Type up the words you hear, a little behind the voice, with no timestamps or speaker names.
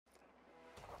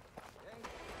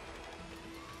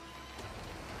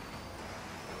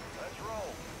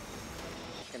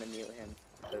gonna mute him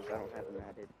because I don't have him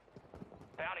added.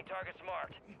 Bounty targets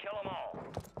marked. Kill them all.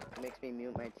 It makes me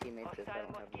mute my teammates if I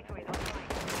don't have them added.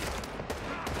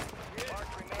 Mark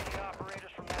remaining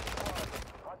operators from that squad.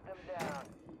 Hunt them down.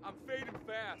 I'm fading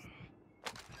fast.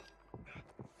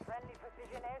 Friendly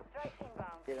precision airstrike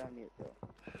inbound. Get on mute though.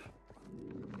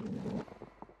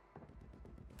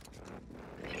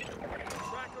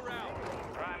 Tracker out.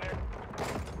 Primary.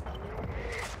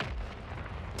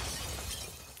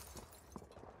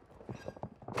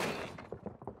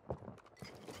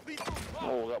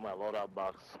 Oh, got my loadout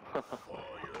box. Strike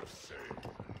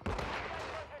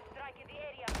in the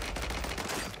area.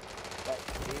 That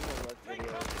Demon Look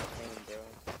video is insane, bro.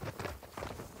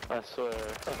 I swear.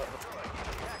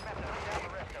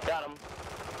 Got him.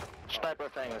 Sniper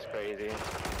thing is crazy.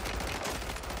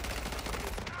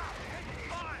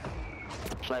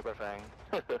 Sniper Fang.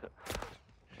 Good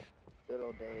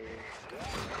old days.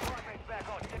 Back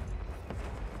on.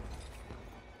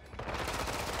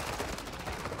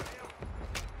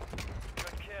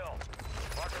 Good kill.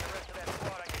 Marking the rest of that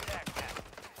squad on your attack map.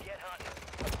 Get hunting.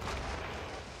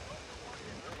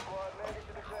 Squad made it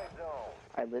to the safe zone.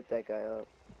 I lit that guy up.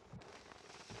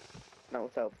 Not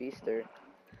without Feaster.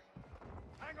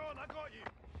 Hang on, I got you.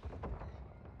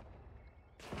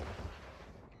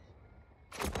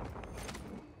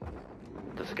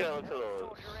 This guy looks a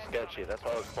little sketchy. That's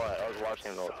why I was quiet. I was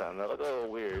watching him the whole time. That looked a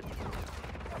little weird.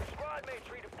 Squad mates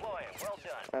redeploying. Well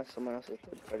done. That's someone else that's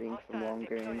fighting from long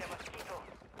range.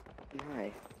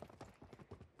 Why?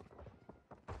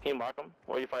 Can you mark him?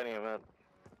 Where are you fighting him at?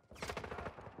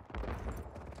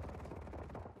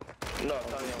 No,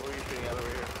 Tanya, where are you shooting at over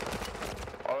here?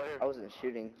 Over here. I wasn't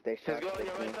shooting. They He's shot going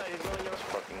your right me. side. He's going your What's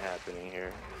fucking happening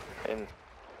here? And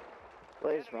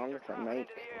What is wrong with that Dropping mic?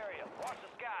 into the area. Watch the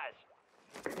skies.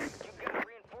 You've got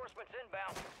reinforcements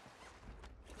inbound.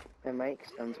 My mic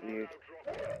sounds weird.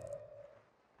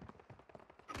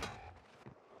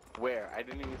 Where? I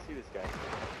didn't even see this guy.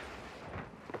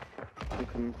 I'm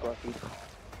coming fluffy.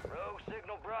 Rogue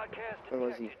signal broadcast Where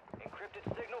was he? detected. Encrypted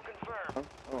signal confirmed.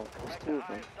 Oh, there's two of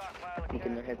them.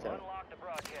 Peeking their heads out. Unlock the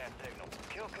broadcast signal.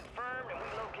 Kill confirmed and we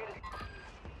located.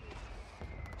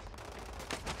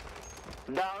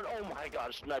 down. Oh my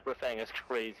god, Sniper Fang is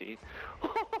crazy.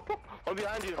 One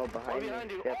behind you. Oh, behind One me.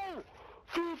 behind you. Yep. Oh,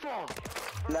 FIFA.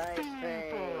 Nice FIFA.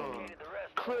 thing. The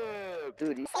rest. Clip.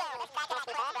 Dude, he's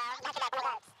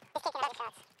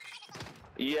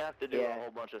You have to do Yeah. a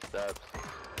whole bunch of steps.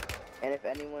 and if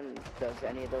anyone does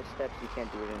any of those steps, you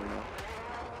can't do it anymore.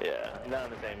 Yeah, not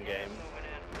in the same game. Moving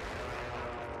in.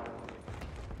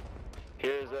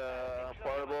 Here's a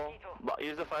portable.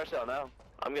 Use the fire cell now.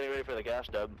 I'm getting ready for the gas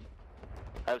dub.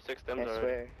 I have 6 stems I already.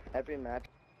 swear, every match.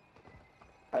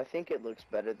 I think it looks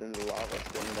better than the lava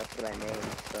skin. That's what I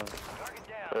named. So, Target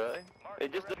down. Really? Mark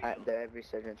It just. the rest. the every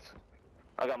resurgence.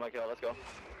 I got my kill. Let's go.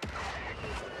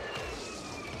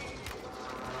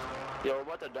 Yo, we're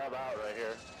about to dub out right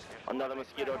here. Another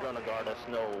mosquito drone to guard us.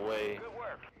 No way. Good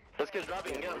work. This kid's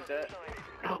dropping again.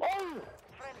 Oh!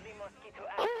 Friendly mosquito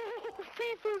out. Oh!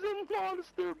 FIFA's a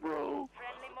monster, bro.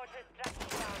 Friendly mortar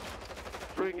tracking down.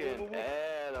 Freaking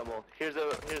animal. Here's a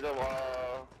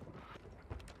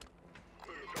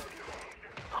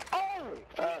Oh!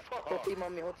 Whole team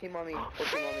on me. Whole team on me. Whole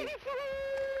team on me.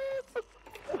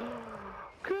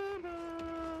 Come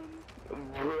on,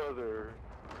 brother.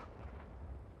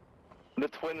 The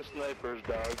twin snipers,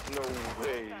 dog. No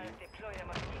way. Deploy the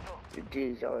mosquito.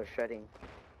 Jeez, y'all are shredding.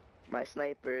 My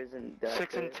snipers and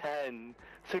 6 and 10.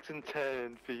 6 and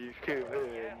 10, Fif. Come Gas on.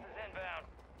 is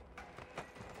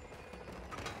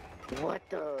inbound. What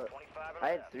the? 25 I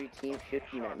had 3 teams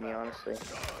shooting at me, honestly.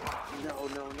 No.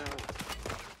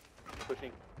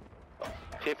 Pushing.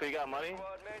 Fif, you got money?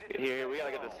 Squad made it. Here, we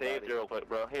gotta get the save real quick,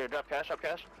 bro. Here, drop cash, drop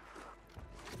cash.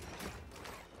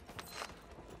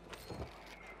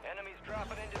 Enemies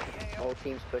dropping into the AO. Whole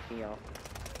team's pushing y'all.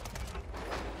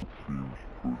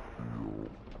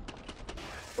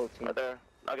 Whole team. Right there.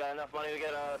 I got enough money to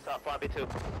get a stop floppy too.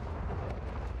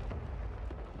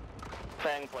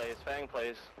 Fang plays.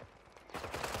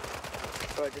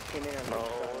 Oh, I just came in on No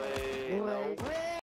way. Way.